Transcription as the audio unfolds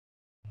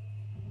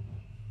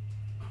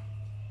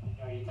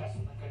you touched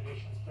on the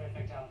conditions,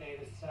 perfect out there.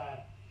 This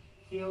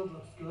field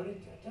looks good.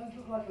 It does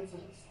look like it's a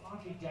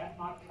slightly damp,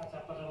 might cut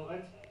up a little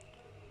bit,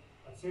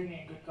 but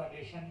certainly in good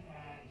condition,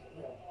 and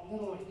a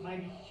little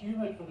maybe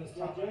humid for this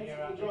time of year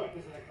out there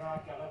because of the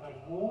cloud cover,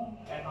 but warm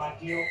and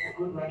ideal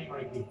for good running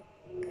rugby.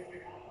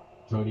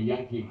 Tony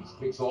Jantjies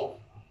kicks off.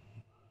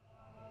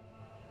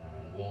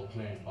 And ball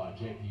claimed by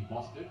JP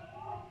Mostert,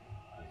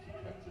 also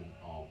captain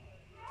of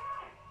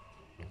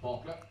the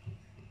Valke.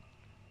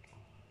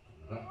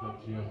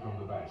 Rechter cheers from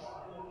the base.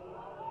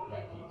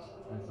 Jantjies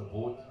and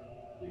support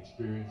the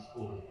experienced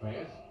over the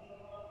players.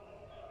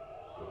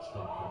 Good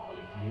start from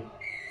Olivier.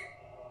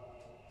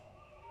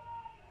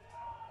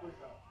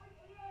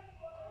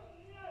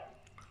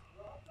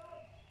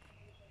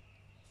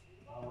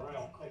 A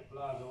real quick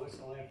blow of the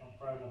whistle there from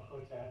Pro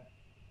Lakota.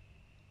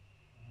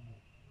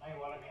 May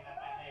well have been that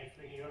man there,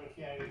 Freddie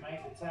Olivier, who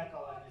made the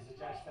tackle and is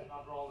adjudged to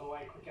not rolled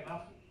away quick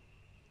enough.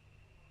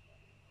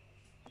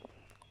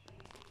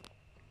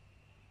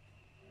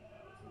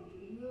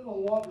 It's a little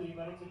wobbly,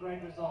 but it's a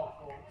great result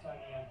for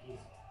Tony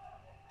Jantjies.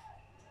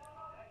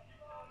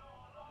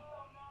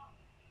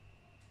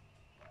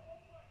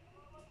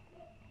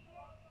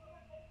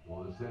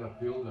 Well, the setup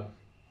field of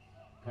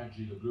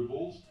country the Blue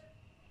Bulls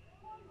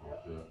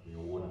after being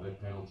awarded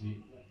that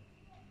penalty.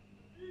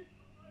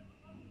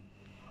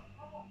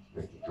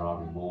 Expected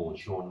driving ball with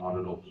Sean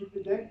Oddle. Keep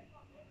it there.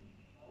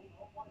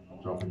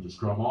 Dropping to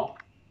scrum off.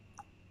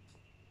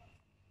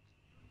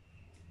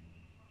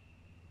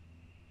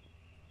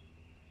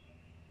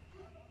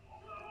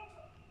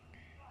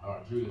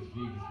 Alright, through this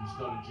league has been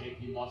started.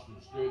 JP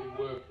Mostert, sterling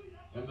work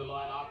in the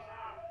line out.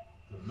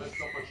 The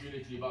missed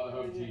opportunity by the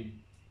home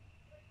team.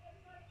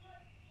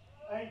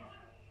 8.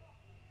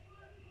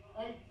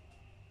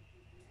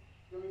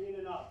 Going in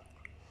and out.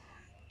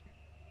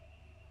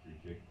 Free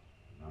kick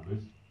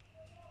numbers.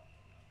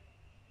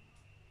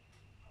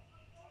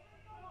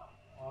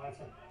 Well, that's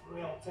a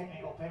real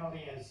technical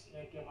penalty as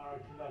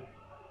Marotula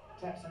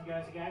taps and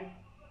goes again.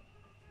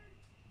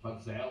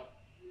 Front sail.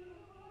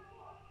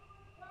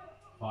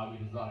 5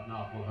 meters out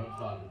now for the home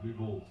side, the Blue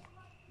Bulls.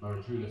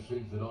 Marotula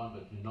swings it on,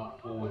 but you're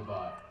knocked forward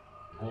by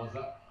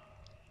Gorza.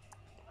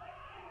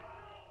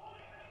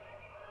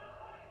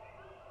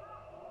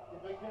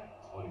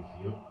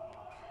 Olivier.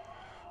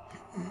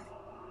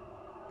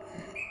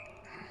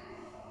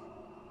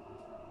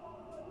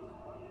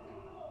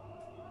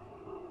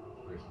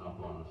 Fresh knock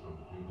on from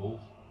the Blue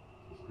Bulls.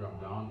 The scrum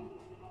down.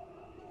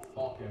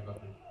 Valke got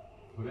to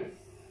put it.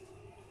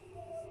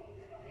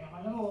 Yeah,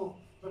 I'm a little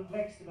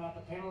perplexed about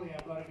the penalty,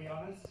 I've got to be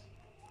honest.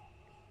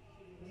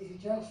 There's a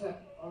judge that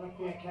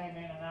Olivier came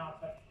in and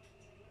out, but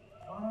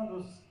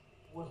one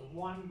was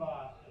won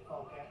by the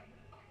Valke,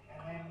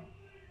 and then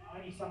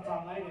only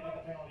sometime later did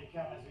the penalty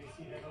come, as we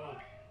see the little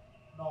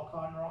knock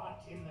on right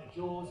in the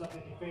jaws of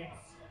the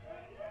defence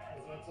as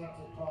the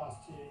attempted pass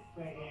to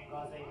Fergie and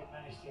Gazi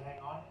managed to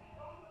hang on.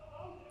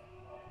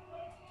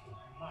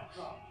 Much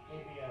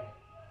heavier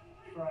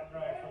front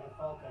row for the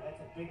Valke.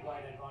 That's a big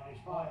weight advantage,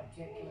 5 and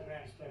 10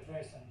 kilograms per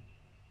person.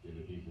 In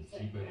the deep is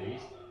cheap at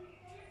least.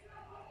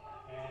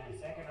 And the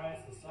second row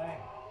is the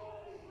same.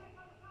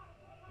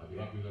 I'll be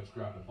happy with that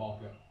scrum, the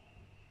Valke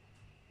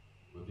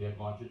with the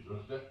advantage.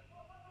 Richter.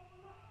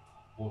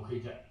 For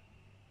Gita.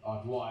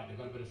 Out wide, they've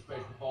got a bit of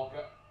space for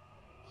Valke.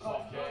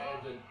 Soft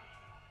hands and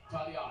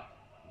Talia.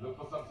 Look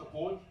for some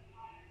support.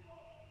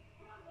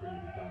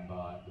 Brilliantly done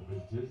by the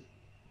visitors.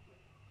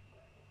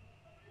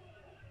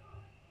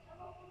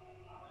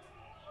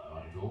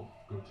 Off.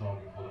 Good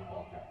target for the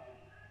Valke.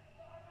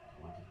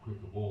 Wanted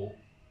quicker ball.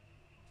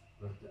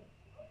 Richter.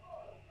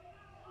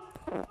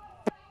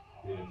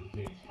 Better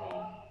defense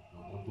from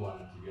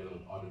Montwana together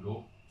with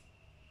Oddendorf.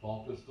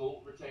 Valke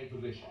still retain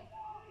possession.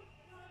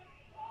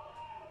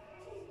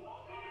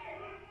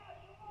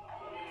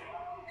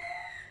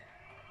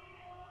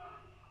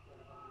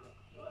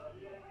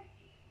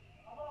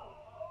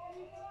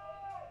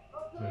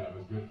 Turnover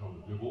is good from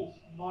the Blue Bulls.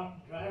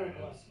 Martin Dreyer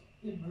was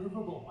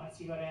immovable once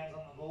he got hands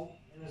on the ball.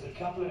 There was a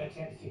couple of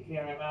attempts to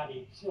clear him out.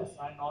 He just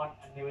hung on,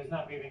 and there was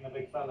no moving the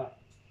big fella.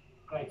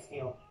 Great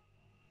steal.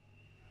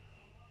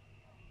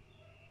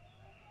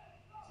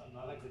 It's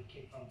another good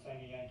kick from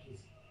Tony Jantjies.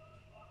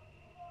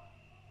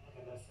 Look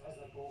at this, as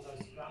the ball goes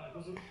to ground. It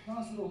was a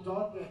nice little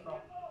dart there from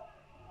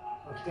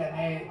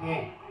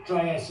there.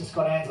 Dreyer's just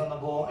got hands on the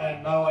ball,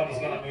 and no one is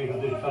going to move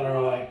the big fella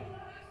away.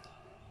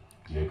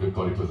 Yeah, good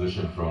body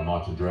position from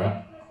Martin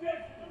Dreyer.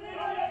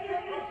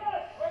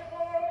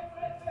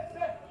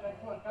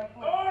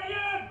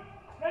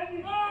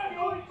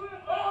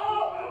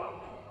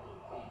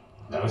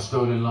 That was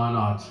stolen line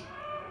out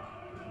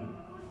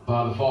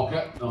by the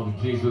Valke. I'll be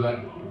pleased with that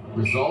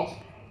result.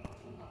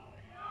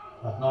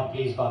 But not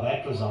pleased by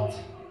that result.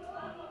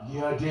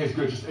 The idea is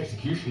good, just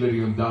execution,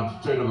 letting them down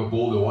to turn over a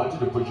ball. They wanted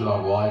to push it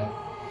out wide.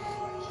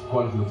 Just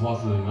quality of the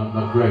pass,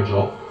 not great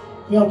job.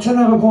 Yeah,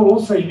 turnover ball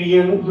also,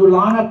 you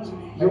line up,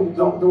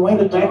 the way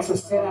the backs are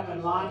set up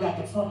and lined up,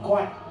 it's not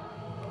quite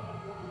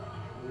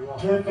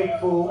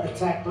perfect for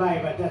attack play,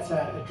 but that's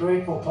a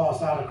dreadful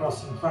pass out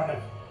across in front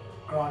of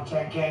Grant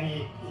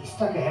Chankani, he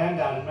stuck a hand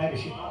out and maybe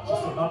she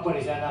just did not put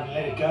his hand out and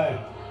let it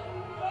go.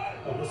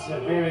 But this is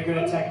a very good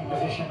attacking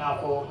position now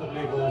for the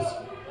Blue Bulls.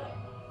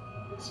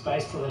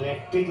 Space to the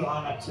left, big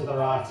line up to the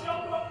right.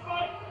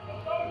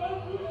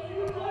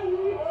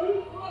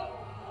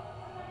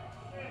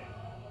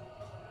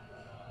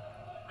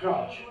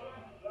 Crouch.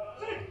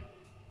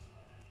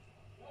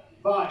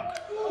 Bind.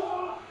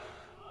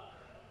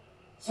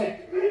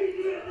 Set.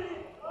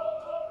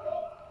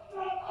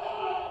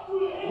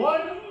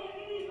 One.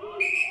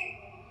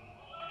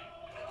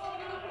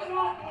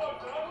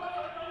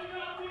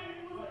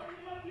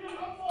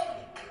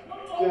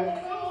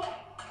 Okay.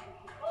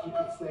 Keep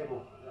it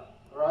stable.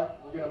 Alright,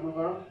 we're gonna move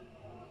around.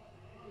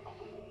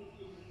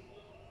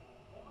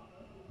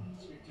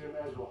 Speak to him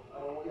as well. I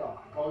don't want, yeah,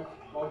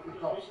 both the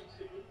props.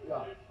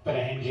 Yeah. Bit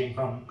of hinging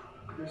from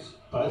Because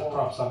both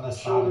props on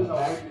this side of shoulders the are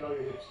back. way below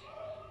your hips.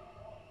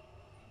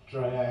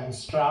 Dreyer and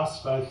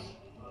Strauss both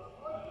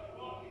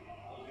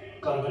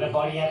got a bit of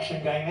body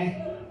action going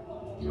there.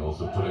 He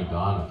also put it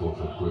down, I thought,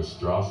 for Chris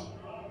Strauss.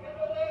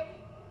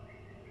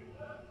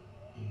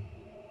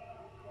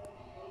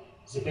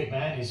 He's a big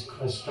man, he's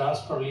Chris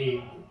Strauss,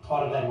 probably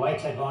part of that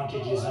weight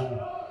advantage is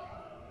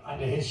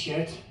under his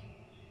shirt.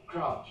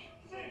 Crouch.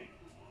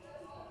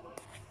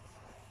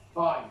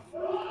 Bind.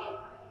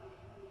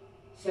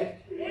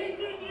 Set.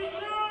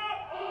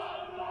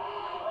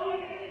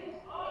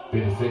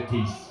 Bit of set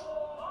piece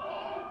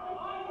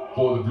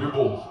for the Blue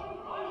Bulls.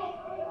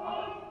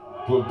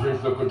 Good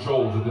Prisler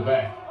controls at the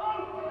back.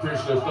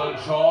 Prisler still in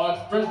charge.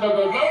 Prisler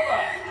goes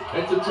over.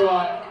 It's a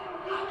try.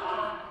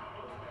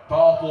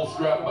 Powerful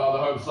scrap by the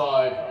home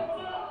side.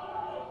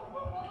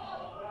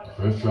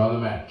 First try of the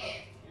match.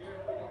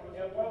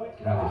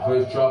 And the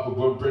first try for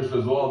Good Prisler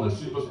as well, the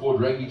Super Sport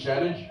Rugby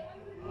Challenge.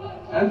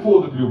 And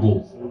for the Blue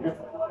Bulls.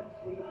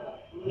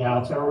 Yeah,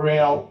 it's a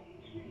real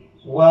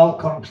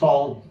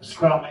well-controlled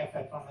scrum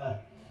effort from the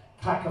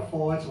packer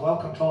forwards, well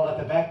controlled at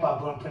the back by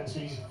Boone Prince.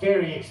 He's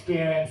very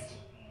experienced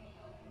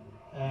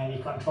and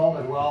he controlled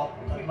it well,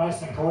 but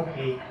most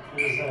importantly,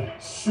 it was a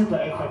super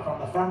effort from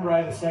the front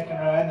row, the second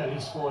row and the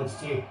loose forwards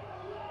to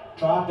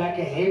drive back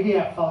a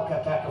heavier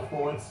Valke packer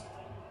forwards.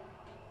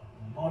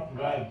 Martin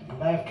Gray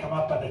may have come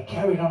up, but they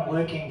carried on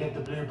working, did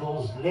the Blue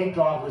Bulls. Leg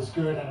drive was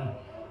good and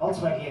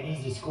ultimately an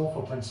easy score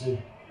for Prince.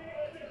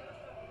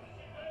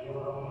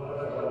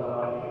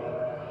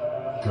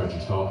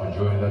 Coaching staff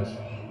enjoying that.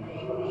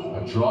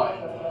 A try.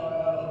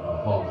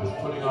 Well, just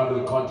putting out of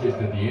the contest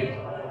at the end.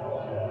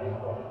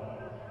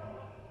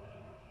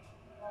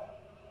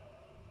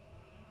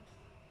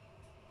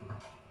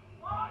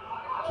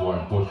 It's more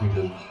important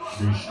to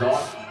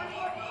restart.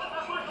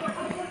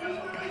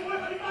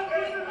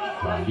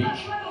 Brian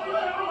Leach.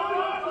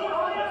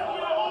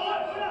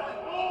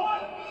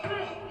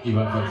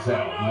 Ivan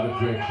Vansel, another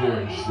great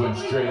clearance, just went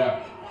straight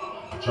up.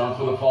 Chance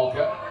for the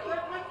Valke.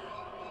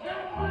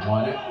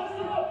 Unwind it.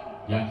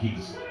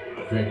 Jantjies,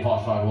 great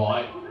pass out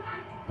wide.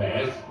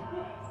 Bears.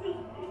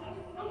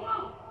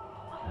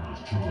 And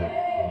he's treated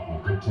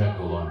a good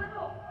tackle on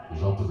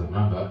his opposite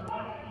number.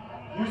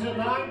 Use it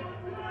 9.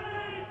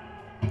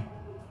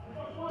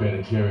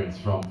 Better clearance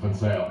from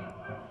Vansel.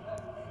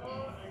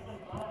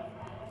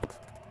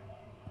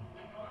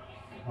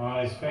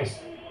 Well, his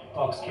first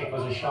box kick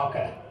was a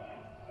shocker.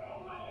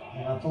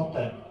 And I thought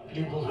the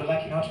Blue Bulls were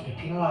lucky not to be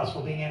penalised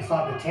for being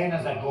inside the 10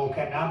 as that ball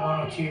came down.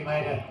 One or two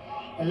made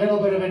a little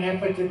bit of an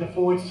effort to the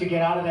forwards to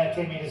get out of that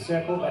 10-metre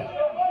circle, but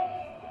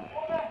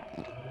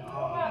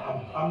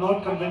I'm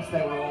not convinced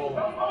they were all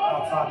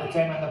outside the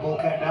 10 when the ball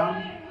came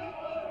down.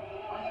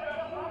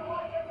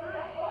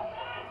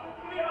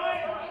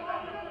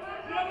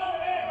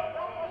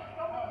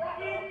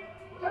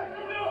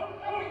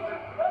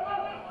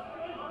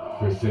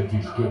 First set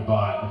piece good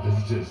by the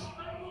visitors.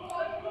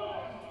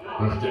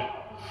 Richter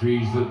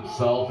frees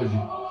himself as he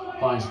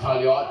finds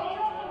Taliad.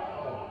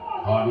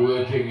 Hard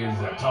working as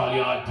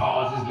Taliad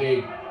powers his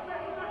leg.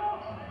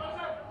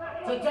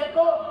 It's a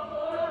tackle.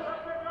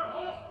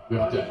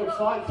 Richter,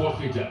 fourth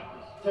meter.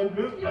 10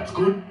 blue. That's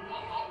good.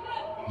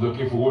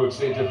 Looking for work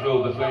centre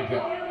field, the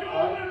flanker.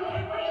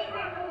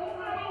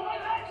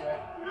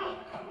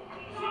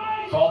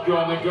 Valke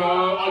on the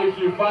go.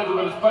 Oliflew finds a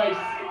bit of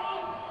space.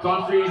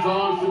 Can't free his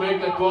arms to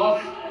make that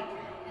pass.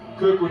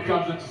 Kirkwood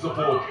comes in to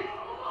support.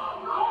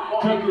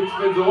 Kirkwood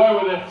spins away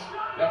with it.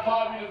 They're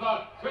 5 metres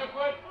out.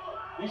 Kirkwood,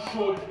 he's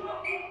short.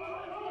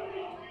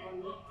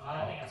 I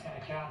don't think it's going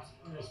to count,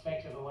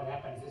 irrespective of what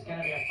happens. There's going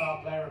to be a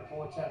foul play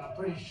report, and I'm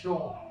pretty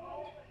sure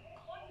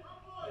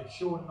that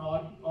Sean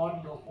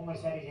Ardendorf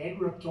almost had his head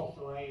ripped off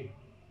the way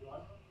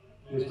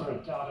he was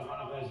ripped out of one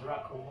of those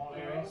ruck or maul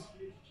areas.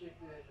 Check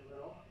there in the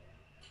middle.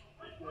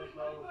 There's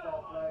no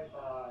foul play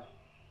by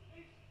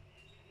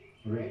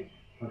Red.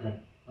 Okay,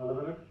 I'll have a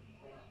look.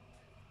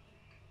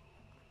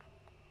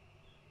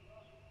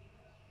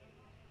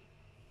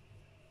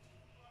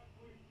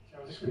 So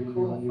it was a good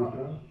call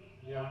from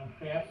Jan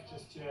Kraft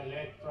just to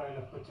alert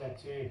Prola Putter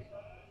to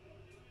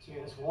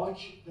this.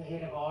 Watch the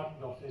head of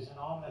Ardendorf. There's an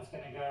arm that's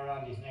going to go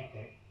around his neck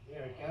there.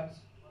 There it comes.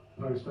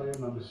 Pro player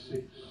number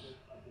 6.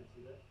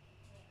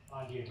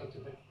 Mind you, it looked a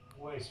bit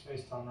worse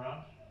first time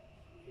round.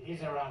 It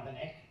is around the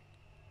neck.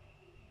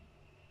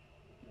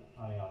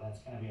 Oh yeah, that's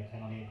going to be a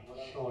penalty,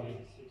 surely.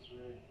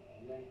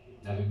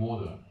 Nothing more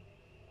though.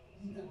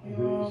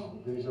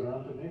 There's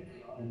around the neck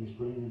and he's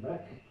pulling him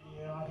back.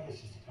 Yeah, I think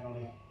it's just a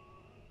penalty.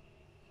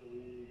 So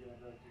we're going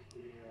to go just to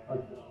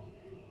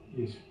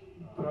the... Yes.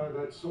 Bro,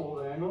 that's all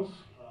the angles.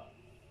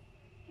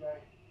 Okay.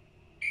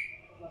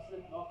 That's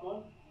it, knock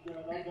on. You're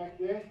going to go back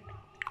there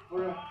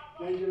for a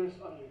dangerous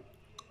onion.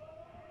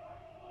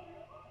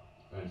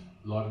 And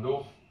lighted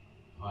off.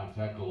 High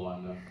tackle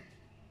on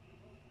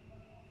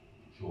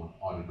Sean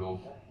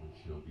Idendorf,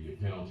 which will be a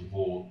penalty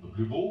for the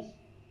Blue Bulls.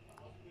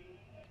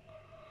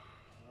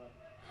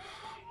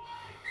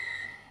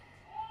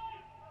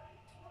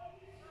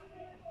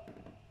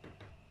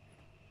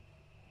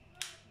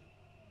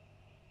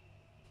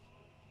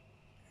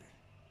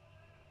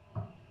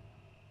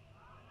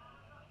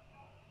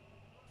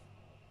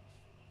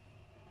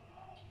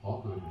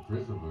 Parker looking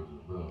impressive with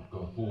the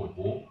forward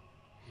ball.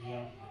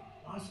 Yeah.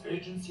 Nice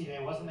urgency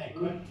there, wasn't there?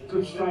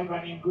 Good straight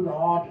running, good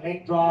hard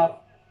leg drive.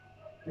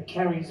 The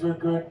carries were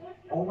good,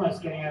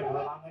 almost getting over the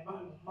line. They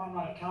might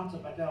not have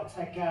counted, but they'll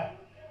take some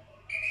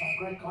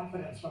great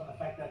confidence from the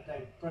fact that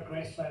they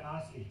progressed so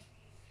nicely.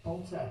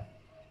 Built a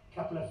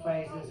couple of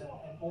phases and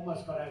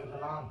almost got over the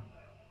line.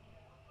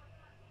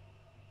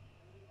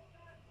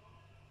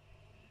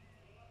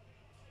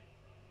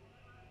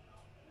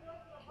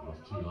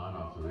 Lost 2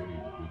 lineouts already,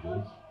 the Blue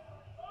Bulls.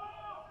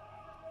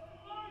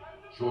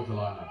 Shorter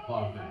lineout,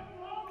 5 men.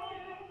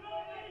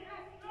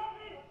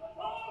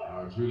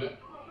 Arajula,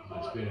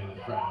 much better in the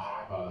front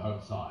by the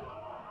home side.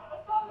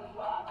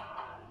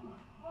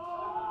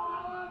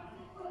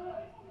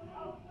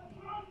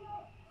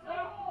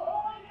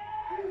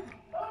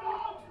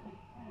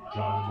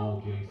 Driving ball,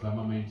 getting some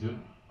momentum.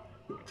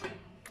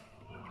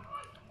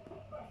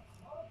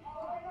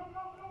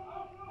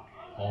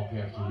 Hulk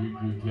has to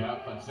regroup here.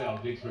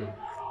 Van Dixon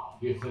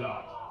gets it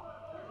out.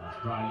 That's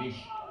Brian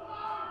Leash.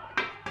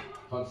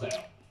 Van Zyl.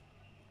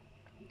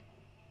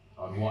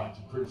 On wide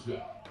to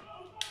Prinsloo.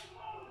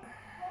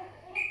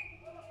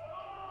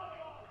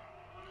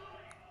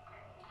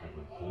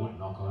 Went forward,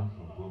 knock on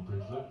from Boom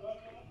Prinsloo.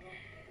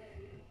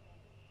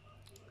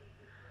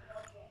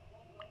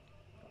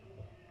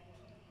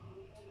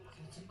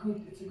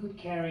 It's a good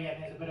carry,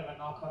 and there's a bit of a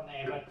knock on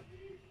there, but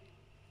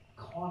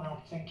can't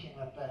help thinking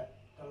that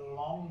the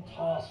long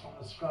pass from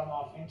the scrum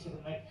off into the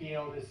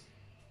midfield is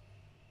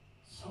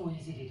so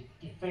easy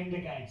to defend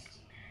against.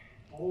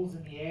 Balls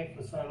in the air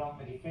for so long,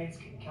 the defence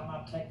can come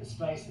up, take the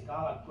space. A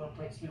guy like Boom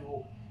Prinsloo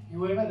or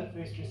whoever the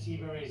first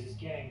receiver is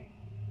getting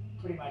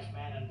pretty much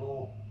man and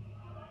ball.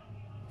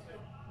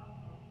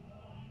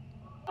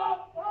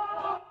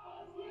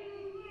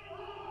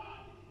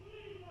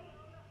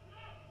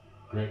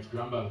 Great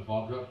scrum by the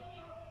Valke.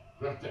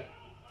 Griffith.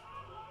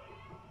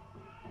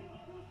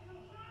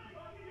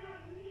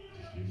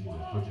 Just using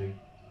the footing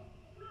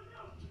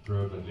to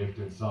probe that left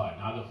hand side.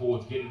 Now the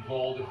forwards get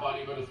involved. They're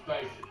finding a bit of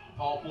space.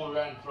 Powerful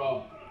run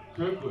from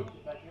Kirkwood.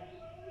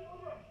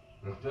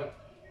 Griffith.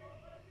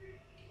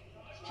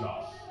 It's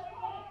Joss.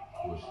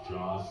 Push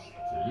Joss.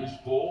 It's a loose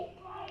ball.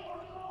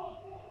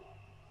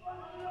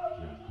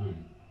 James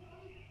Kuhn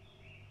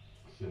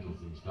settles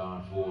things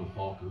down for the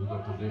Valke, who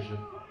got possession.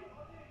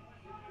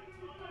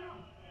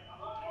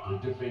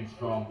 Good defense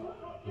from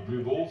the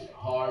Blue Bulls,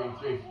 powering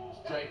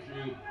straight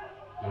through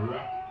the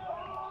rack.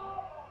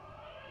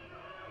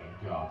 And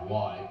go out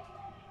wide.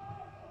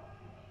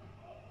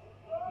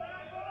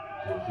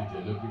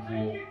 Forfeiter looking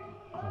for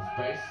some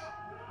space.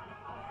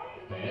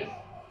 Bears.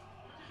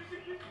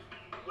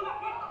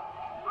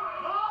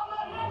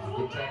 That's a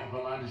good tackle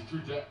from Anders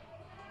Truter.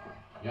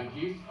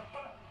 Jantjies.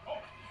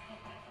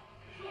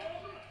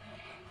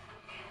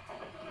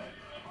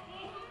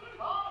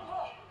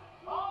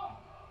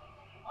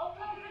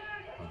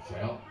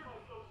 Van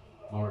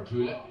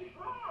Moratula.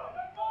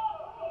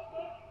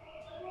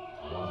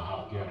 Was a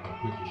half gap and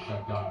quickly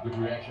shut down. Good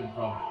reaction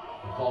from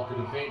the Valke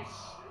defense.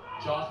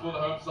 Chance for the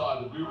home side,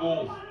 the Blue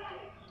Bulls.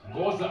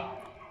 Gorza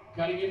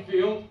cutting in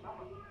field.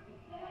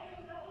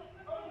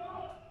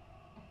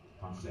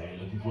 Van Zyl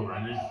looking for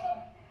runners.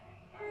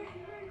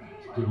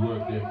 It's good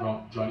work there from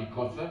Johnny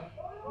Kotzer.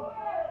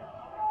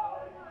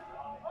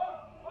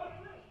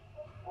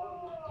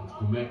 It's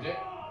Kumete.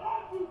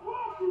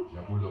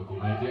 Jabulo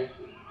Kumete.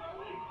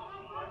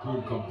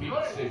 Kuhn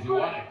competes, says he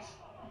won it.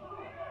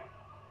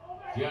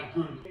 Jan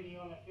Kuhn.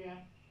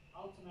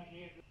 Ultimately,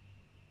 you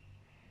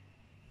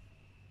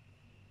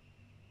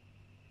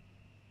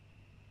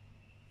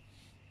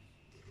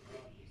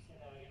said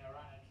they were going to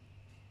run it.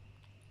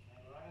 They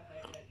run it,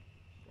 they did.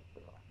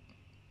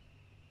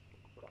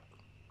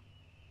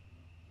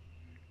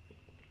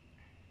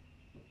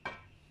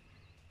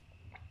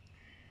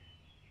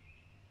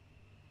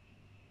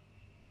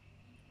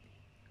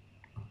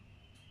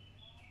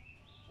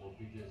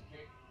 Forfeiter's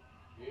kick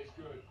is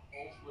good.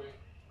 All square.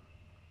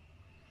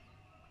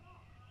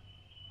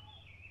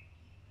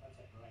 That's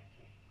a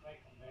great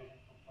conversion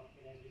from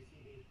Pocket as we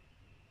see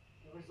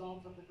the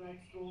result of the great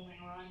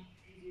storming run.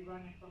 easy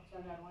running from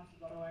Chagad once he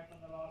got away from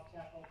the last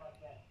tackle, but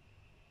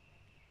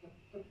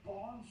the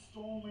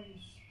barnstorming,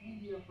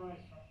 speedy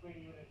approach from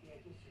Freddie would appear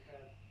just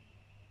superb.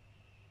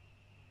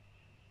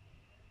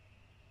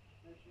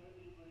 Make sure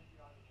everybody's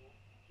behind the ball.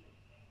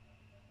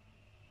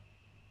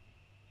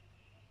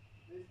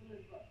 They're still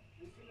in front.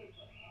 They're still in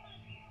front.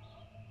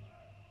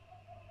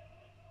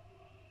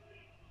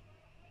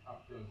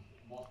 Up goes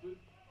Mostert.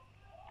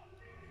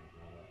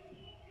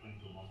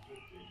 Sprinkle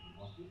Mostert, Jason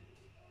Mostert.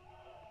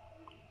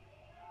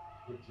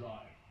 Good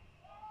drive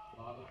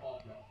by the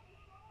Falco.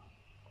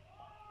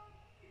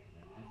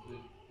 And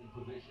Anson in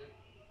position.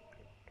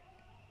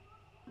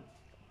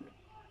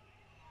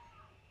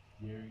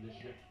 Steering the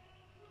ship.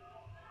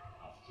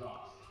 Up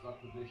Strauss, got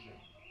position.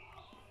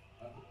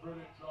 That's a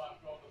brilliant drive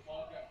from the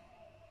Falco.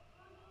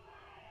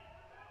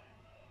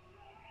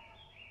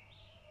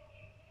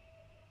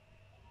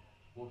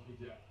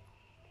 Portugal.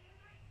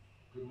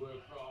 Good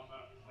work from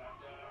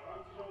Xander.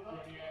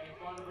 Grenier in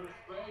front of her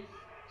space.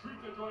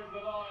 Truta joins the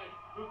line.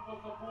 Look for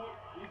support.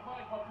 He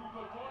finds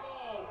Maputo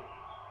Tolo.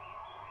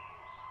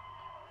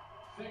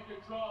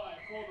 Second try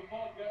for the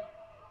Vodka.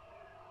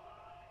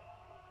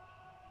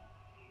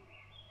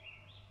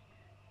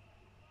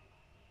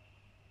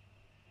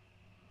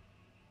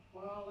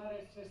 Well, that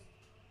is just,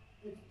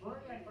 it's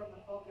brilliant from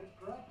the Falcons.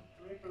 Great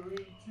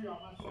refereeing too, I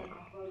must say,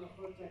 control the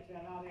footwork to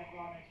allow the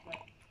advantage, but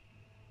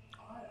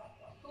I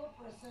thought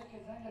for a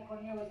second Xander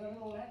Cornier was a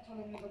little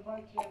lateral in his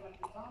approach here, but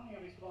the timing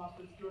of his pass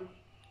was good.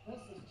 This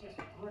is just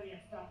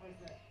brilliant stuff as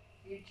the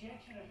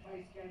injection of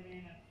pace came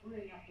in and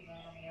freeing up the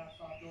man on the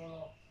outside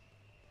door.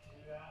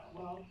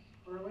 Well,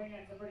 for a winger,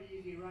 it's a pretty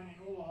easy run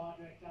and all the hard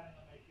work done in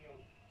the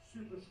midfield.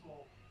 Super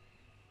score.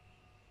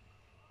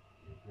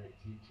 A great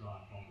team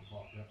try from the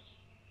Vodka.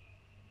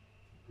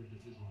 Good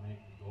decision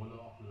making.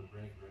 Gola after the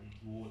break, running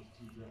towards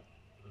Tuta,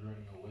 but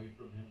running away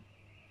from him.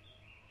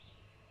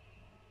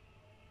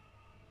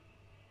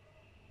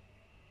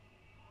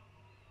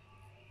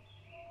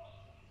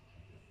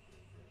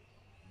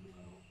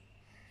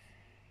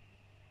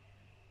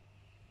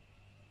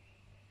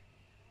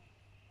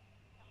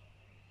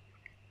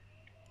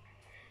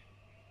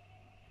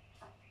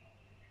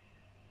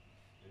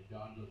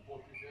 Down to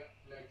Portugal,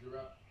 flags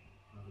are up.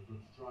 Another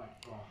good strike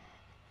from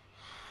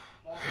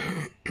Well,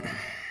 you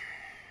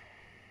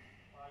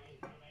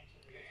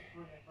mentioned it. It's a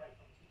brilliant break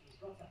from Tutu.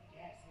 He's got some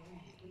gas in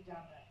him. He put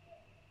down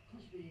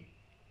push the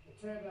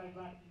turbo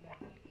button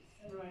and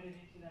accelerated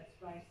into that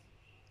space.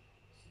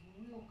 Some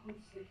real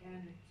good stick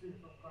handling too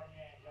from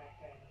Cornier and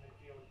Jack in the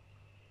midfield.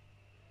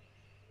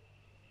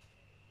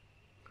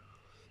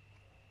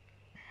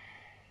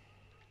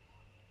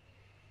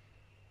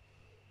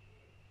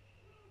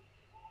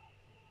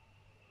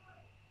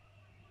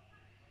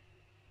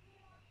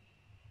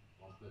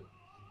 Mostert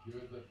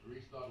secures the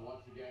restart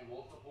once again,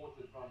 well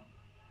supported from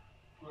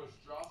Chris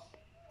Strauss.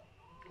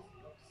 He just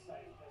looks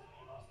safe, doesn't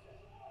he,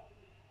 Mostert?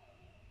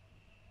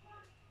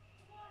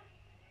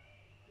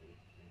 Great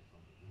defense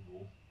from the Blue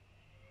Bulls.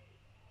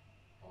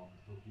 Parker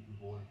still keeping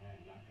ball in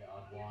hand. Janke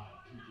out wide.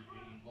 Tuta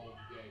getting involved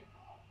again.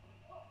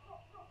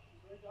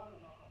 Straight down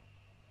and knock on.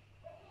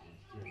 And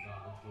straight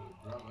down looks for the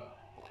grubber.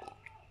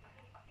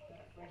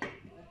 That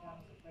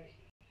comes a fresh.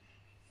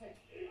 Six.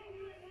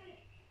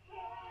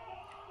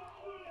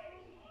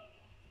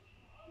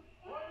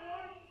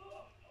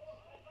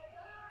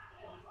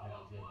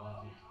 Penalty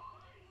advantage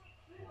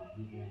for the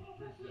Blue Bulls.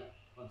 Prisoner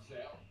on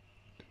sale.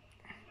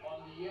 On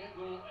the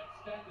angle and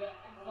Stander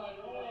inside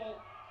the wall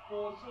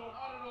for Sean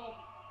Adenov.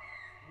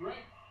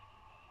 Great,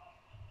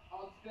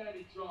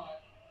 outstanding try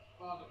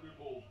by the Blue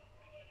Bulls.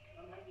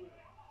 I'm happy with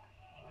it.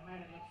 They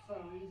made it look so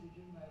easy,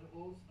 didn't they, the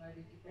Bulls?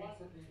 Maybe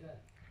defensively the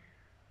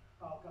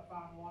Valke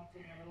found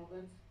wanting a little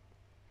bit.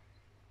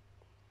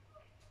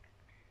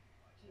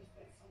 Just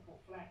that simple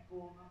flat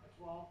ball, number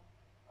 12.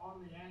 On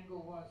the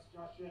angle was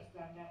Joshua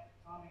Stander.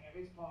 Timing of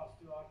his pass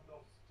to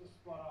Adendorf, just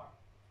spot on.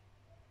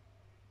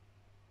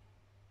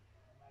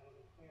 And made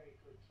it a very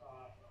good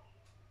try.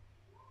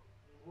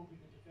 There will be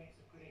the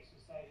defensive critics who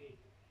say the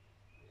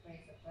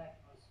defensive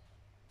pattern was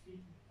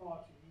beaten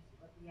far too easy,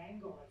 but the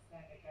angle that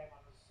Stander came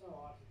on was so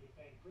hard to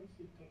defend.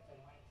 Princely picked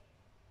and went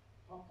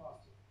top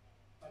pass to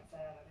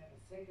Batsale, and then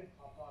the second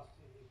top pass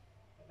to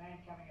the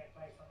man coming at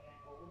place on the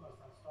angle, almost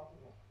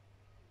unstoppable.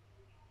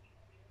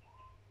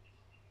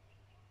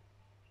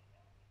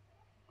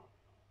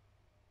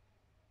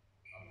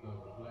 Up goes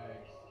the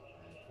flags.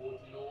 And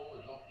 14 all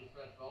is off the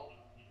Stratfeld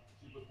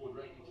Super Sport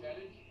Ranking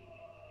Challenge.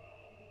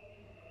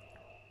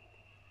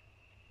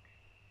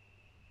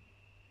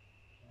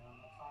 On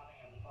the timing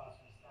of the pass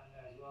from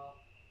Stander as well,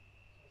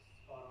 just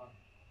spot on.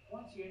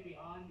 Once you're in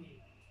behind the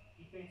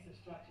defensive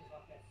structures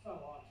like that, so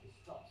hard to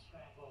stop,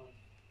 scramble, and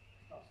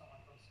stop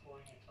someone from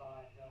scoring a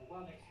try.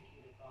 Well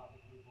executed by the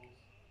Blue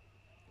Bulls.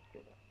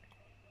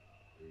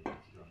 Very good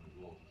scrum as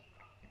well. Just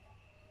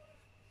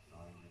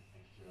allowing an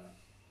extra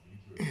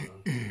meter or so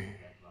to the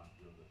back line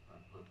to the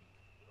front foot.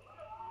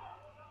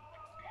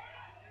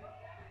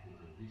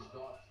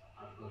 Restarts.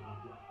 Up goes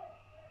the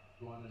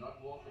Joanna,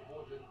 not well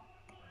supported.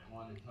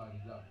 One is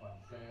tidied up by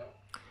Sale.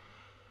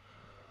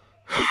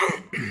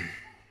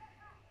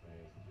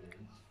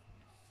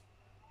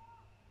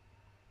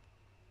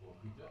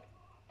 Peter.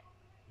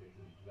 Takes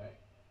it in play.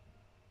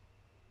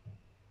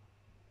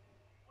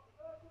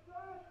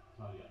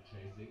 Talia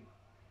chasing.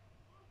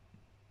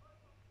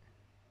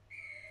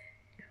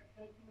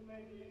 Taking the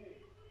man in the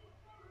air.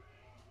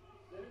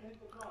 Let him hit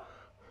the ground.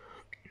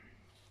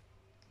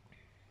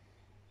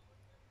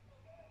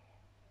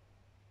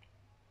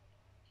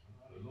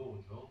 The Lord,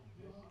 Joel.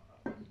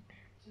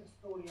 Just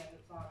thought he had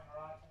the timing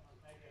right and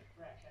was maybe a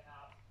fraction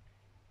out.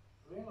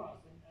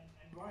 Realised,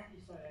 and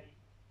rightly so, that he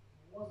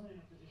wasn't in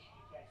a position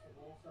to catch the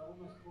ball, so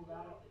almost pulled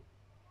out of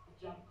the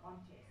jump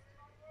contest.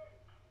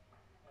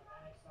 But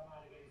managed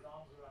somehow to get his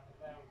arms around the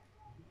ball.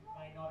 He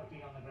may not have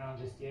been on the ground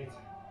just yet.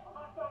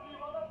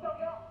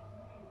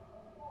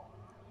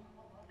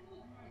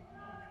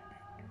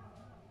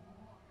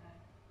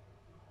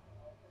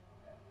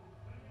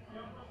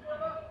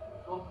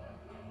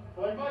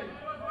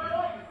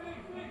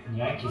 And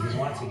Yankees has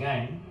once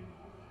again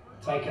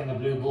taken the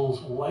Blue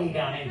Bulls way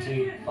down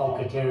into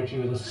Valke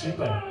territory with a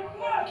super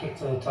kick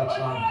to the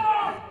touchline.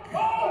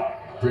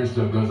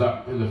 Princeton goes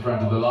up in the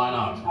front of the line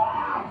out.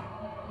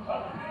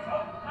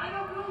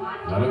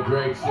 Not a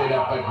great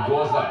setup, but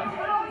Gorza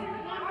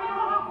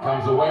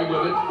comes away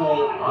with it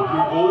for the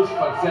Blue Bulls.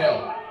 Fansel.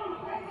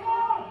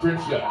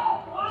 Princeton.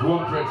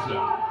 Boom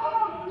Princeton.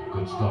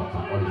 Good stop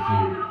from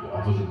Olivier, the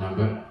opposite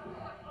number.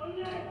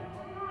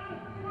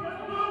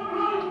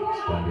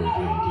 Standard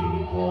again getting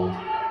involved.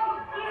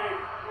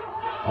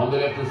 On the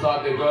left hand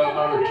side they go,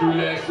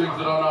 Maratule swings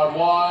it on out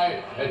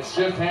wide. It's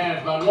just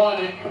hands,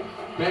 Manwane.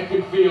 Back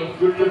in field,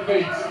 good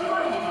defense.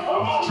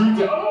 It's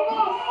Truta.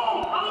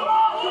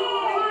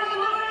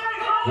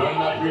 Not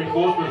enough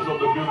reinforcements from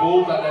the Blue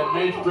Bulls and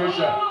immense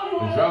pressure.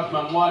 It drives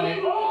Manwane.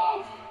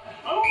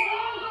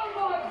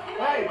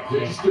 They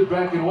just stood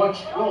back and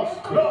watched.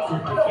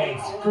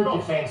 Good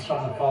defense from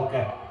the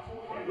Valke.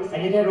 And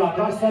you did right,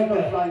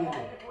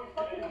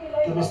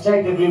 the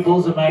mistake the Blue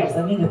Bulls have made is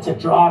they needed to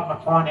drive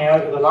McFarney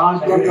over the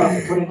line. They would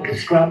have to put it into the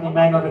scrum. He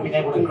may not have been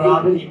able to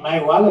ground it. He may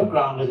well have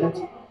grounded it.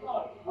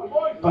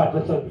 But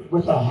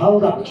with the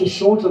hold up just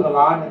short of the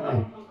line and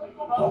the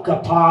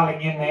Valke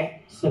piling in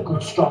there, it's a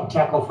good strong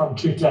tackle from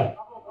Tuta.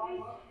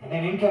 And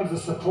then in comes the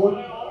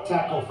support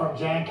tackle from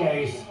Janko,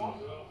 who's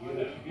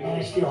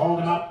managed to hold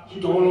him up.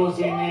 Dolo's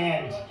in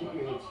there and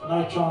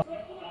no chance.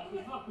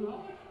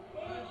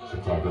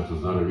 Looks like this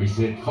was not a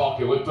reset.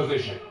 Valke with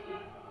position.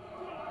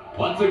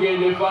 Once again,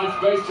 they find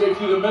space straight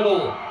through the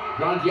middle.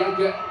 Grant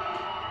Janke.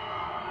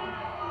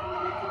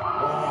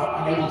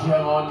 Unable to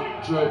hang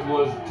on to it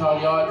was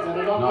Talia.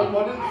 No.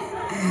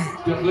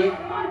 Stifling.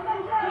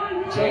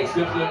 Jay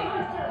Stifling.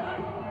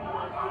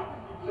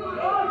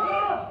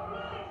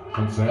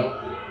 Consale.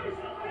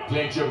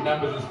 Plenty of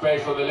numbers and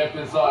space on the left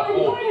hand side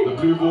for the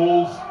Blue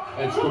Bulls.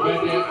 And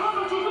Skubete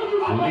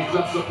will need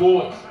some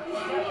support.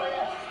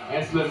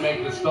 Enslin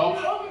make the stop.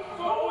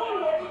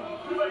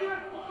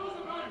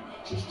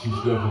 Just too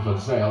slow for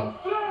Consale.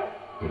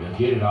 Gonna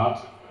get it out.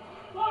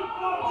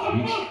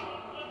 Reach.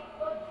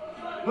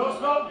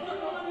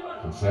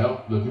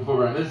 Consale looking for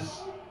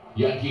runners.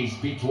 Yankees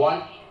beat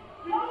one.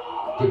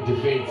 Good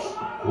defense.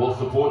 Well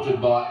supported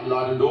by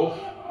Leidendorf.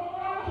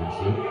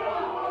 Princeton.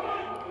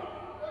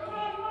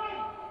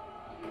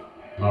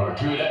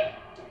 Maratule.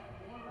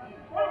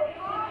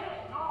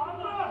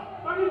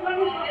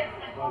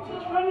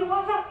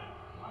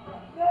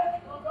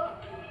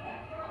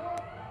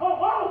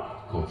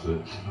 Gorza,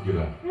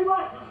 gonna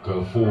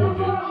go forward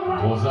then.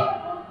 Gorza.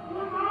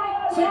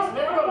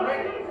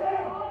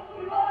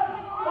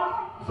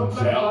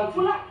 Consale.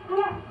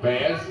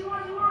 Bears.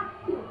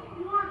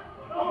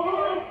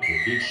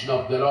 Each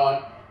knocked that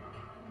on.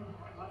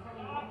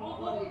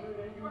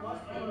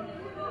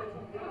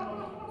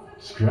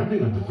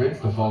 Scrambling on defense,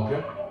 the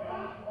Valke.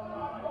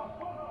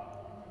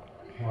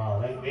 Wow,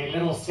 their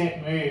little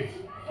set move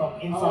from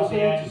inside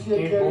the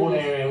dead ball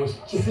area was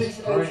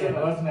just brilliant,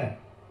 wasn't it?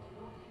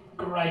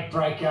 Great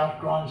breakout.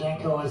 Grant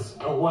Janko was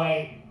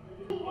away.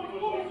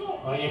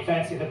 Well, you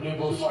fancy the Blue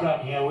Bulls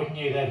scrum here, wouldn't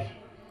you? They've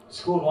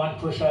scored one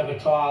pushover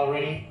try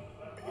already.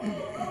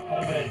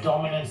 Had a bit of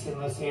dominance in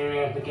this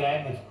area of the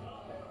game. They've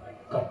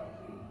got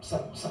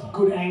some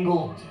good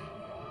angled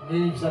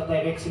moves that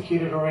they've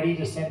executed already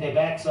to send their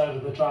backs over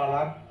the try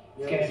line.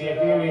 It's going to be a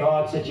very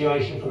hard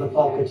situation for the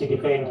Valke to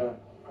defend.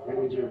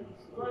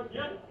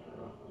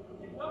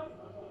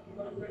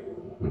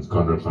 It's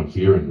Conrad van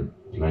Vieren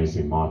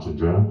placing Martin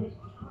Drow.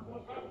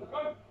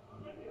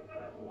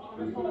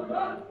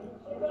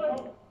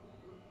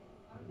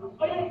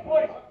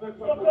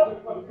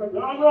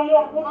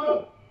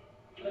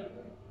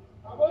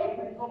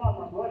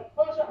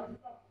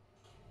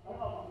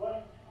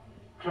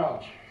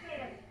 Crouch.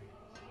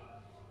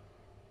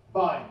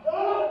 Bind.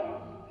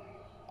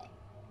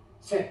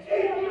 Set.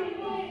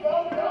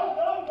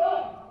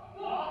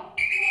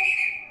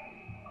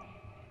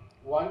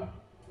 One.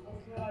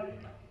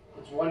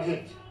 It's one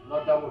hit,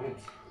 not double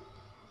hits.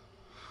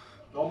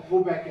 Don't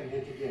pull back and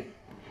hit again.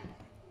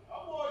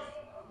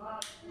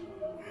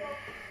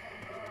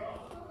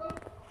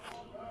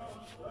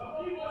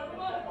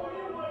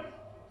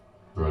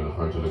 Brother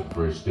Hunter looking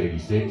for a steady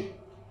set.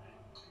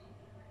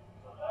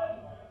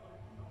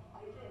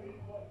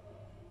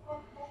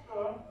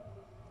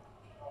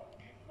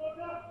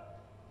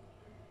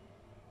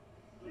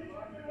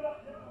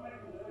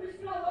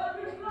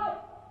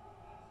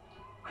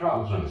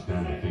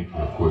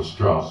 for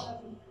Strauss.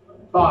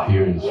 Bye.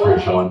 Appearance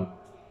fresh on.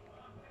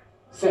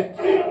 Set.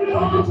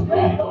 Trying to get some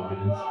early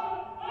dominance.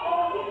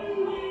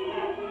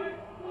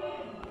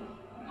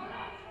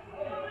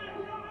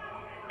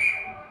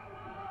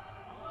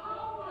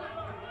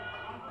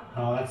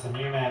 Oh, that's a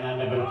new man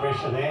under a bit of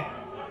pressure there.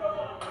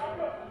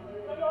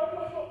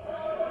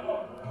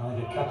 I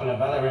think a couple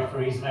of other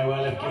referees may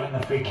well have given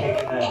the free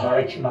kick in the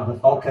direction of the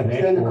valke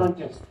there for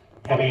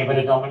having a bit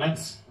of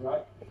dominance.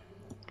 Right.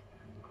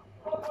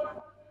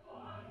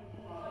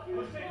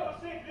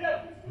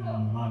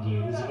 Mind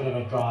you, there's a bit of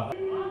a drive.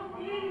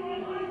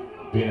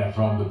 Better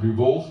from the Blue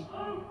Bulls.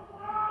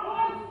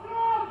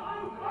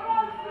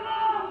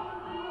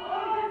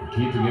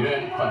 Keeping it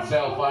in.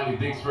 Fansel finally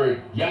digs for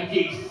it.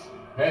 Jantjies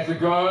has a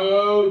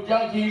go.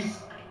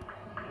 Jantjies.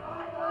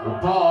 Will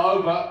power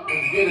over.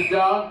 Let's get it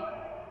down.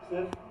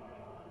 Steph.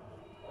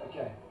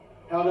 Okay.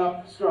 Held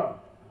up. Scrum.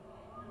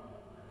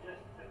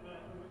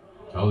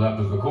 Held up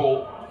as the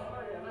call.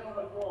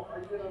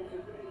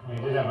 We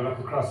did have a look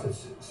across at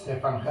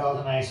Stefan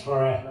Geldenhuis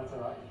for a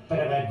bit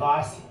of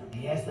advice.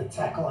 He has the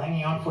tackle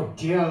hanging on for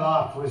dear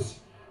life. Was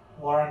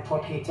Warren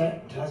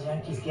Potgieter. Does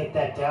Jantjies get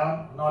that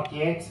down? Not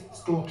yet.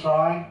 Still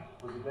trying.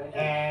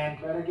 And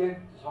Try it again.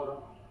 Just hold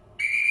on.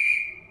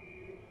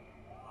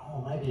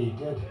 oh, maybe he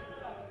did.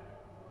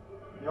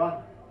 You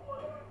on?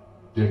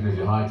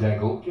 Definitely a high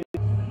tackle.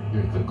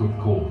 It's a good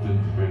call.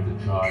 Didn't prevent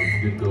the try.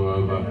 Did go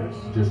over.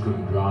 Just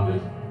couldn't ground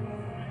it.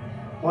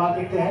 Well,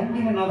 if there hadn't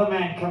been another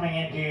man coming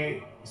in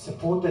to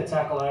support the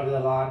tackle over the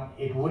line,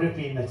 it would have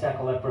been the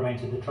tackle that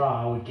prevented the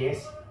try, I would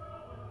guess.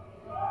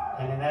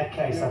 And in that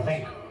case, I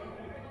think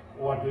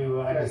what we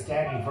were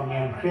understanding from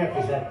Jan Krief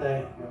is that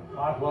there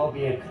might well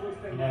be a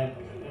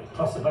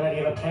possibility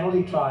of a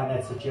penalty try in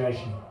that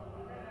situation.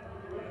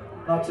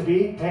 Not to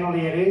be,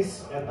 penalty it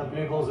is, and the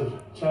Blue Bulls have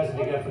chosen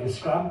to go for the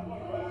scrum.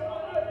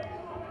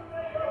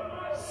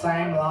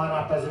 Same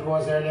lineup as it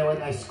was earlier when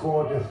they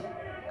scored with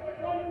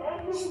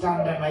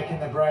Stander making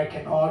the break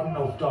and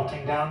Ardenhoff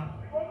dotting down.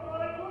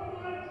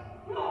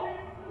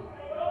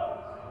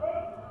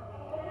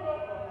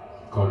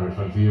 Conrad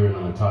van Vieren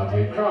on the tight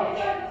head.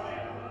 Crouch.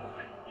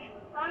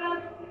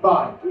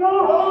 Bye.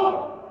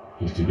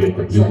 Used to get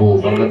the Blue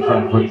Bulls on the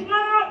front foot.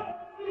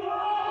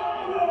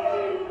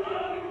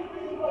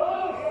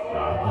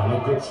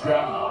 Another good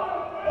scrum.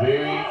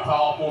 Very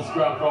powerful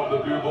scrum from the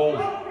Blue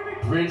Bulls.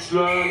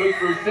 Bridgler looks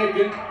for a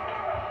second.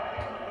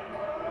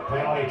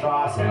 Penalty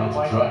try,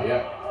 Penalty try,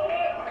 yeah.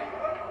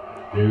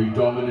 Very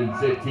dominant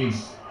set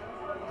piece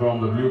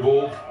from the Blue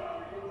Bulls.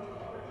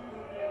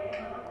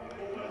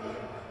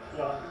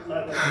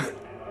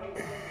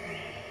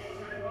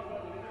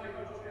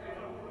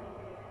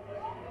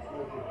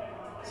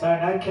 So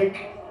no kick,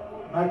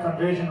 no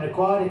conversion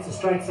required. It's a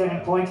straight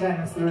 7-pointer,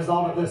 and it's the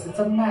result of this. It's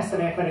a massive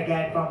effort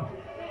again from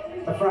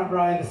the front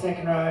row, the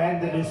second row, and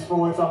the loose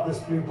forwards of this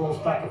Blue Bulls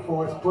pack of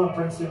forwards. Poor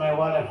Princely may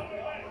well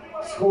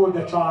have scored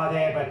the try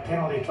there, but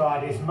penalty try.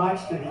 It is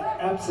much to the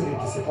absolute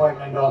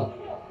disappointment of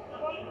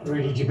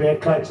Rudy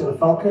Joubert, coach of the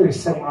valke, who's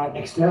sitting right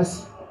next to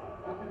us.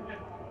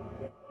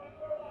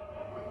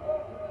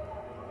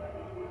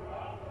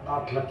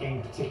 Not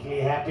looking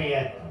particularly happy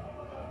at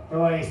the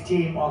way his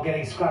team are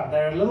getting scrubbed.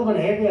 They're a little bit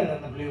heavier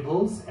than the Blue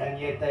Bulls, and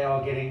yet they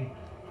are getting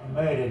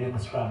murdered in the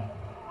scrum.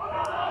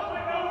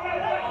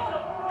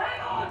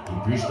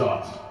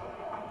 Restart.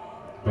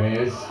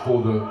 Bears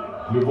for the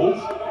Blue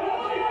Bulls.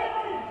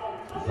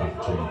 It's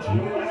up 22.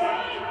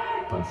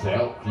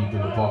 Fansel deep in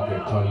the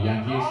pocket. Tony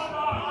Jantjies.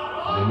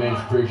 And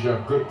immense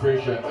pressure, good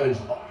pressure is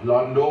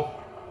Lardendorf.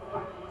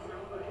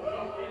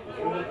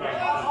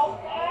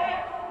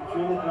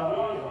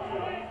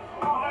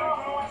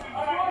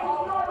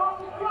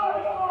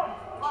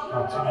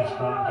 Not too much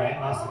ground gain.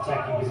 Nice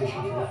attacking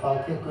position for the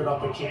valke. Good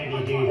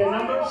opportunity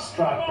to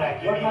strike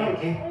back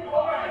immediately.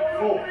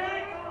 4.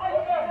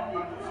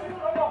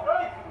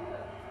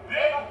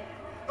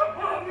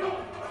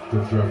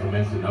 Good throw from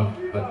Ensign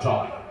the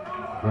top.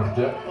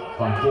 Richter,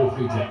 find 4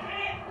 feet.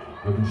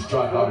 Looking to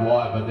strike out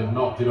wide, but they've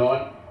knocked it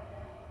on.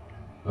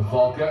 The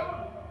valke.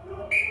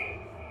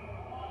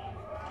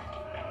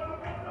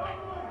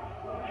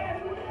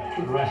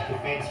 Good rush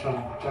defense from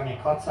Johnny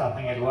Kotze, I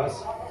think it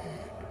was.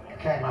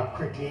 Came up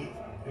quickly.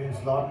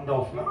 Ernst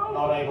Lardendorf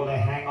not able to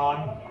hang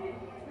on.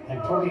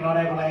 And probably not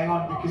able to hang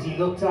on because he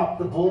looked up.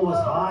 The ball was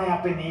high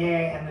up in the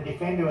air and the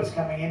defender was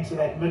coming into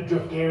that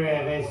mid-drift area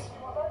of his.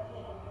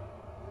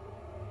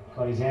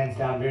 Got his hands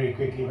down very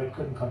quickly but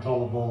couldn't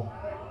control the ball.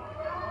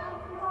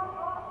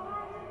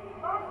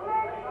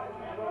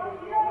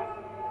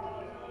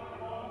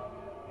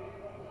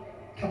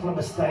 A couple of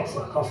mistakes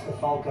have cost the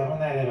valke, haven't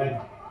they? They've had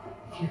a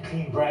few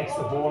clean breaks,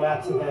 the ball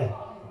out to the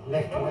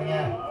left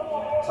winger.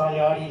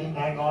 Tagliardi didn't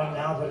hang on.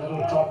 Now the little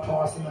drop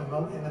pass in the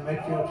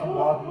midfield from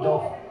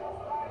Lardendorf.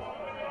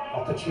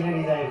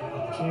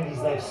 Opportunities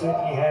they've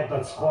certainly had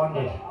but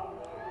squandered.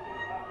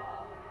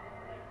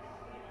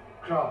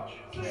 Crouch.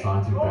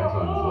 Exciting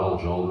backline as well,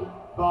 Joel.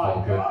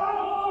 Valke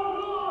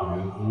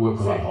work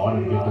a lot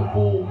harder to get the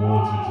ball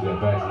more to their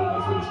back, and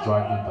that's where the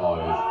striking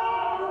power is.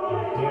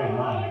 Bear in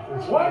mind,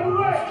 all three of the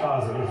Bulls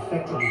tries have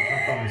effectively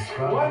come from the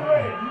scrum. One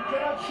way, you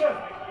cannot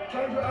shift.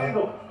 Change your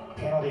angle.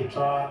 Penalty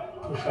try,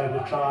 push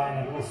over try,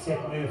 and a little set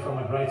move from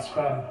a great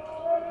scrum.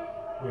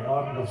 We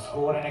Ardent have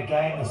scored, and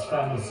again the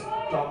scrum is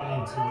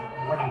dominant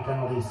in winning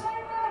penalties.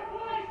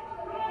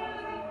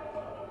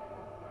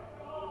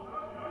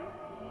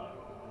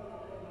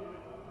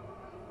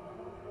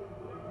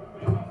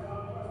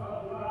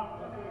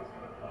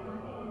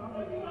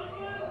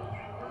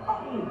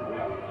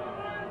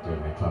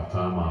 Doing a tough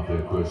time out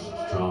there, Chris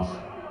Charles.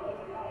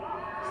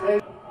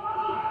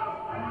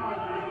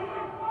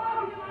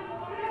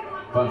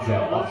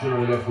 Funzel, option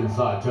on the left hand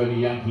side,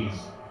 Tony Jantjies.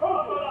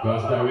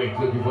 Goes direct,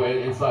 looking for an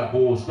inside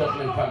ball.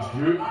 Stefan comes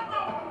through.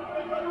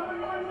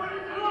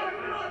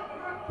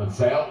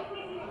 Funzel.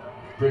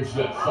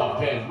 Princelet, soft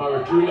hands,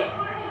 Maratula.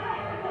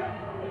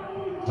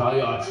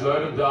 Talliard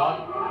slowed him down.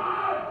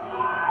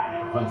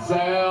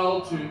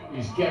 Funzel to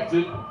his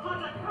captain.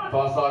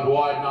 Far side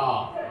wide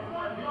now.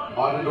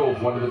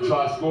 Ardendorf, one of the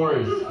try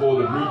scorers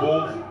for the Blue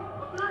Bulls.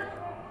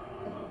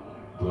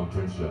 Blum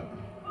Princelet.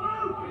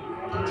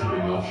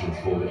 Continuing the options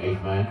for the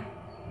 8th man.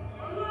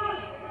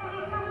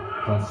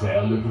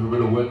 Funzel looking for a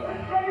bit of width.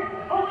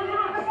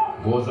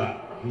 Goza,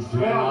 he's to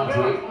hang on to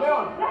it.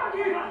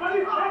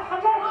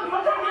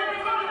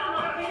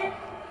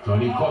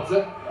 Johnny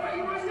Kotze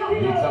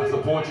needs some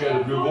support here at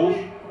the Blue Bulls.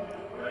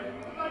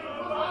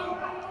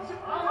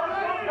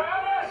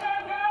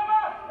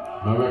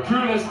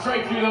 Marakula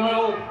straight through the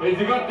middle. Has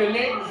he got the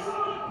legs?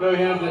 No,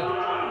 he has it.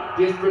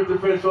 Desperate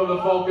defense from the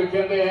Valke.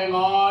 Can they hang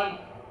on?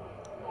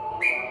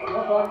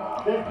 Knock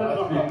on.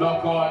 Definite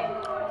knock on.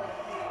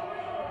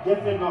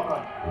 Definite knock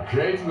on.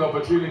 Creating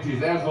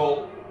opportunities as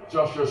well.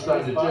 Joshua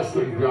Standard just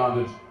couldn't ground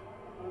it.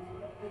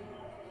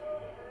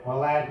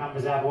 Well, they had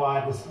numbers out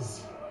wide.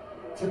 It's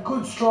a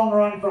good strong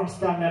run from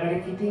Stamner, but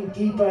if he'd been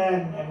deeper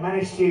and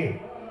managed to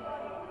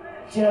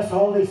just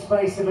hold his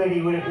space a bit,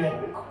 he would have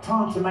been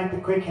time to make the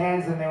quick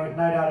hands, and there would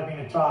no doubt have been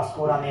a try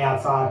scored on the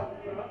outside.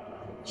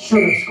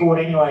 Should have scored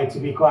anyway, to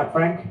be quite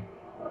frank.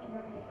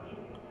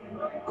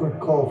 Good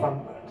call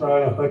from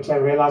Drola, which I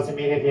realised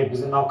immediately it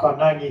was a knock on.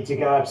 No need to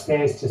go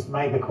upstairs, just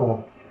made the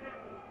call.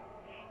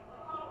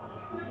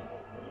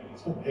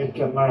 So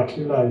Edgar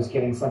Marakula is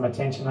getting some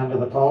attention under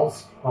the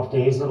poles after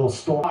his little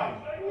storm.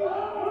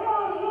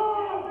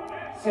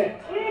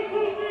 Set.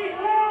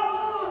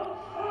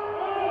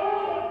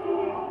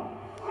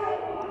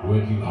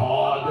 Working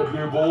hard, the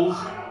Blue Bulls,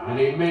 and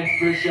immense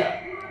pressure.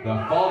 The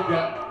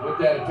Valke with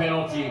that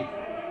penalty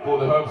for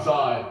the home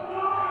side.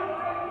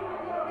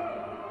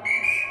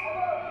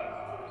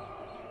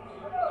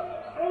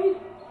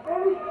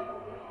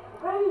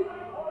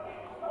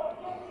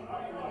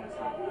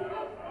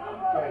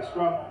 Okay,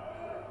 scrum.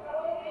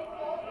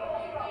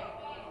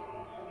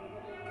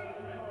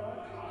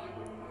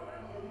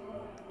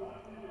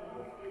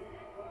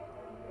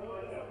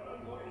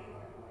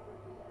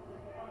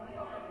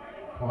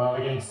 Well,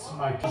 they're getting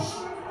smoked.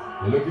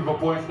 They're looking for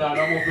points now,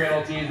 no more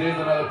penalties. There's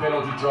another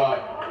penalty try.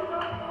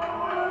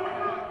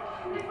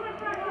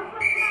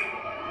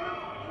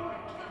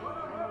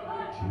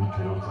 Two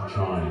penalty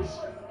tries.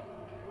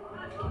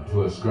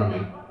 Poor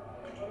scrumming.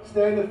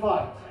 Stay in the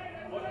fight.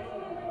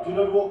 Do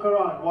not walk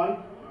around.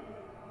 One.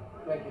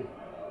 Thank you.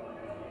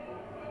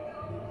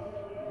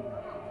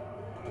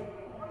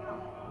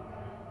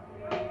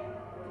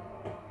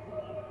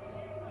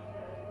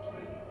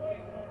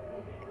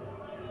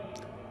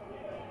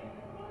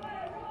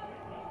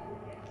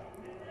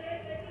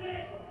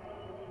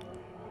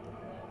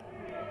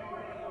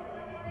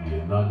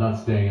 Yeah, not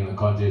staying in the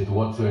contest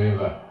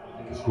whatsoever.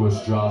 The score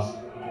Strauss.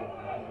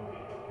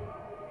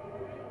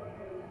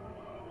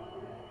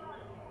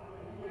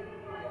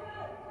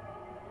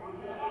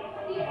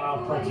 Well,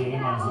 plenty of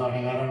humans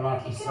loving that, and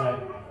rightly so.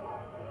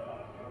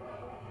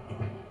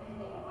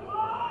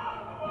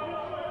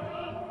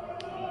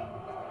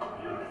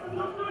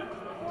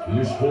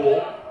 Loose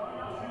ball.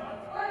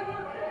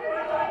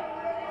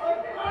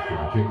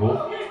 Kick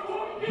off.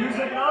 Use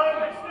it now.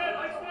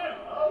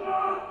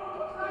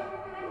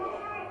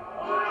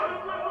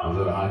 Was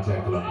it a high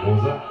tackle on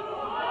Goza?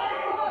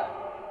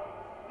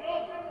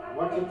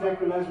 Watch the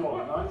tackle as well.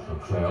 Nice. From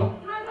Trail.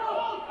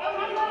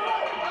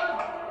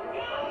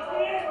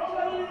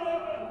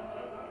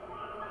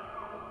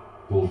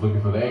 Bulls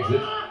looking for the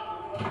exit.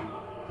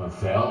 From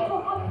Trail.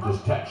 And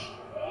just touched.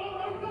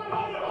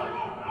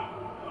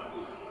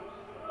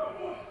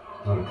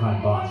 Not a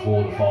kind bounce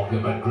for the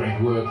Valke, but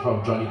great work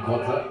from Johnny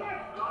Kotze.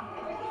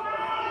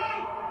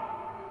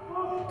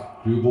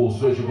 Blue Bulls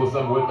searching for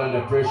some width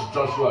under pressure.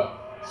 Joshua.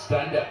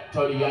 Stand up,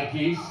 Tony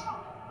Jantjies.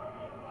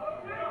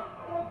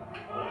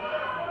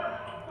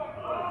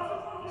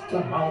 It's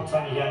done well,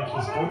 Tony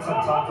Jantjies. Bought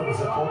some time for the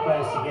support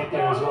players to get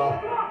there as well.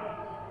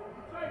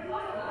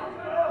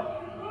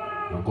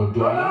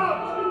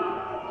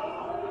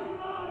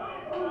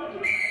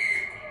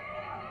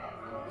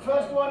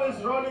 First one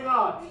is rolling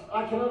out.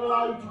 I cannot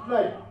allow you to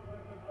play.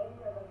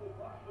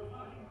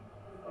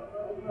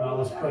 Well,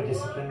 this poor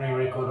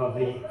disciplinary record of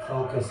the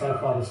Valke so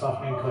far this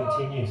afternoon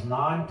continues.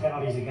 9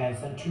 penalties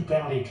against them, 2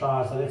 penalty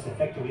tries, so that's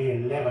effectively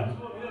 11.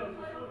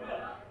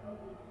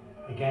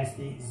 against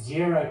the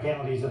 0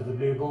 penalties of the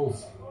Blue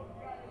Bulls.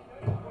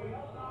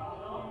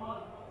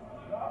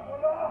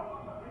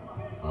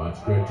 Oh, it's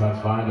a great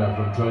touch finder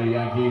from Tony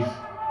Yankees.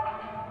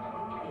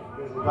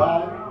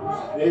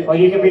 Well,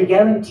 you can be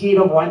guaranteed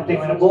of one thing: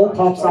 when a ball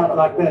pops out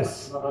like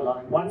this,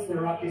 once the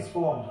ruck is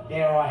formed,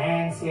 there are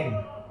hands in.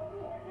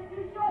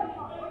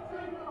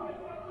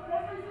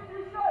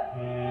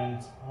 And,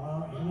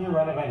 well, he knew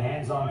relevant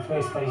hands on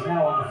first, but he's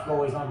now on the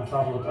floor. He's not in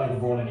trouble to play the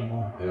ball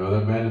anymore. You know,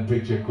 that man in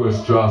picture, Chris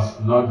Strauss,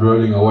 not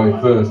rolling away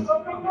first.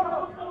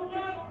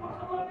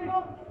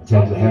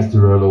 It has to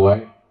roll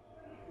away.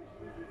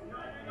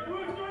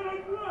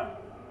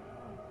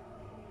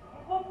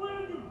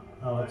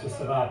 Oh, it's just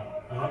about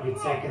 100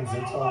 seconds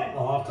until the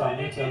half-time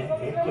meeting.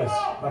 Edgar's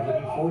quite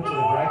looking forward to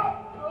the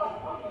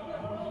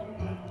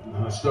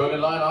break.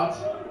 Stolen line out.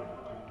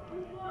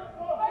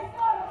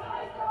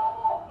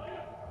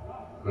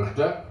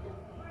 Richter.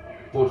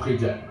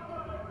 Potgieter.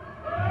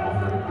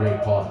 Another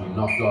great pass being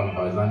knocked on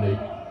by Zande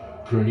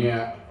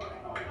Cronier.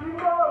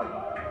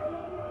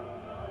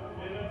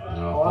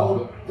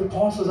 Well, the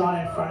pass was out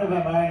in front of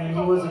him, and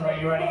he wasn't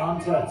really running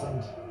onto it.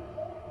 And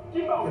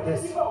look at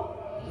this.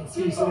 You can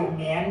see he's sort of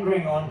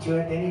meandering onto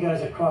it, then he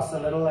goes across a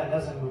little and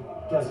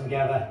doesn't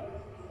gather.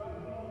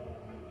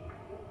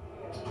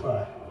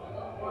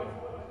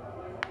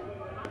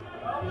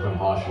 Some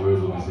harsh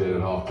words will be said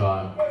at half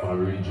time by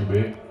Rudy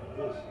Joubert.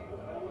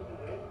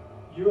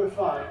 You were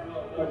fine,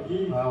 but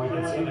he... Well, we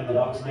can see him in the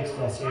box next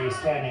to us here. He's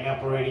standing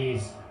up already.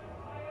 He's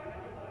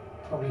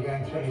probably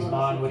going through his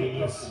mind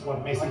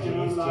what message he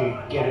needs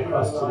to get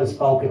across to this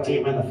Valke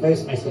team. And the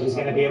first message is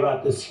going to be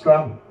about the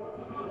scrum.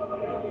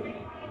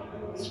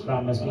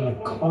 Scrum has been a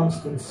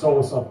constant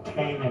source of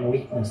pain and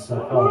weakness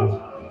so far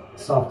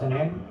this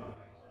afternoon.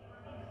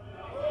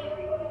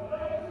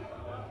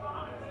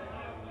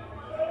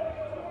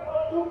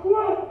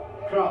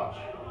 Crouch.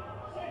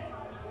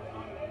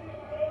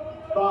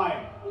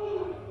 Bind.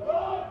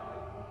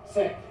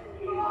 Set.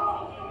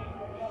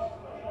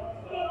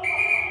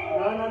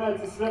 No,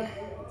 it's a slip.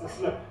 It's a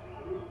slip.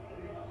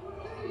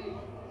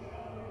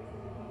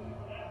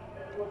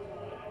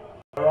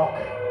 Rock.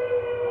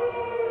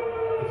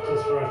 If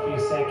just for a few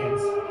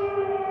seconds.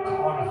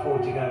 Can't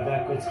afford to go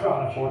backwards.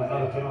 Can't afford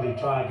another penalty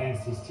try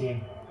against his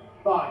team.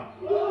 Bind.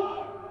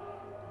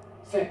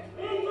 Set.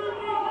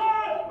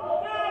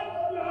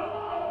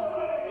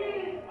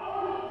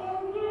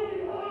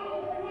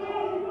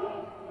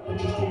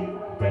 Interesting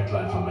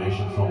backline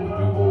formation from the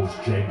Blue Bulls,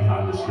 straight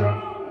behind the scrum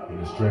in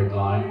a straight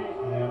line.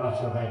 Yeah, I'm not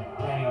sure they're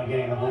planning on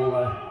getting the ball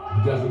though.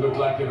 It doesn't look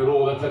like it at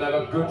all. That's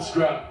another good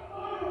scrum.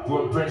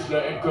 Boer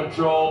Prinsloo in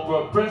control.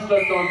 Boer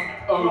Prinsloo goes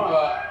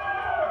over.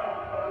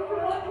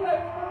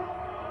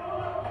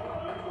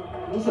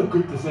 Also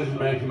good decision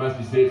making, must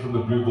be said, from the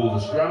Blue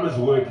Bulls. The scrum is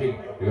working.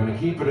 They're going to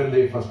keep it in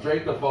there,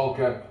 frustrate the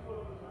Valke.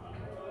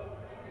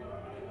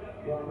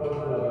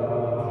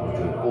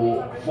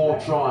 All 4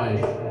 tries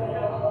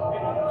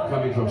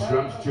coming from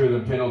scrums, 2 of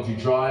them penalty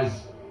tries,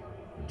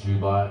 and 2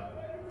 by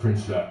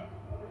Prinsloo.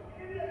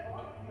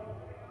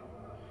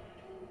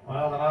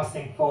 Well, the nice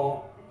thing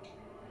for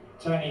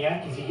Tony Young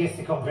is he gets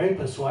to convert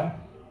this one.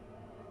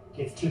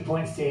 Gets 2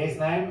 points to his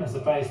name as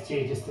opposed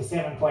to just a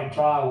 7-point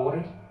try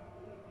awarded.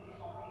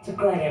 It's a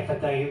great effort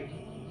though.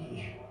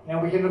 You know,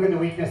 we can look at the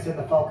weakness in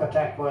the Valke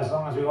attack for as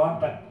long as we want,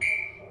 but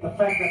the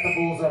fact that the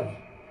Bulls have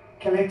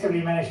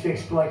collectively managed to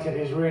exploit it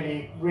is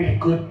really, really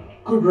good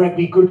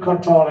rugby, good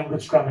control and good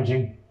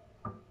scrummaging.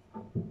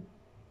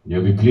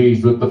 You'll be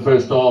pleased with the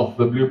first half,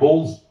 the Blue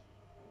Bulls.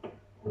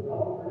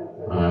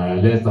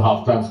 There's the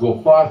half-time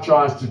score, 5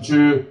 tries to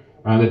 2,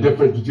 and the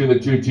difference between the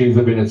two teams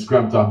have been at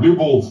scrum time. Blue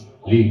Bulls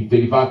lead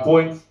 35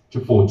 points to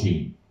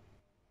 14.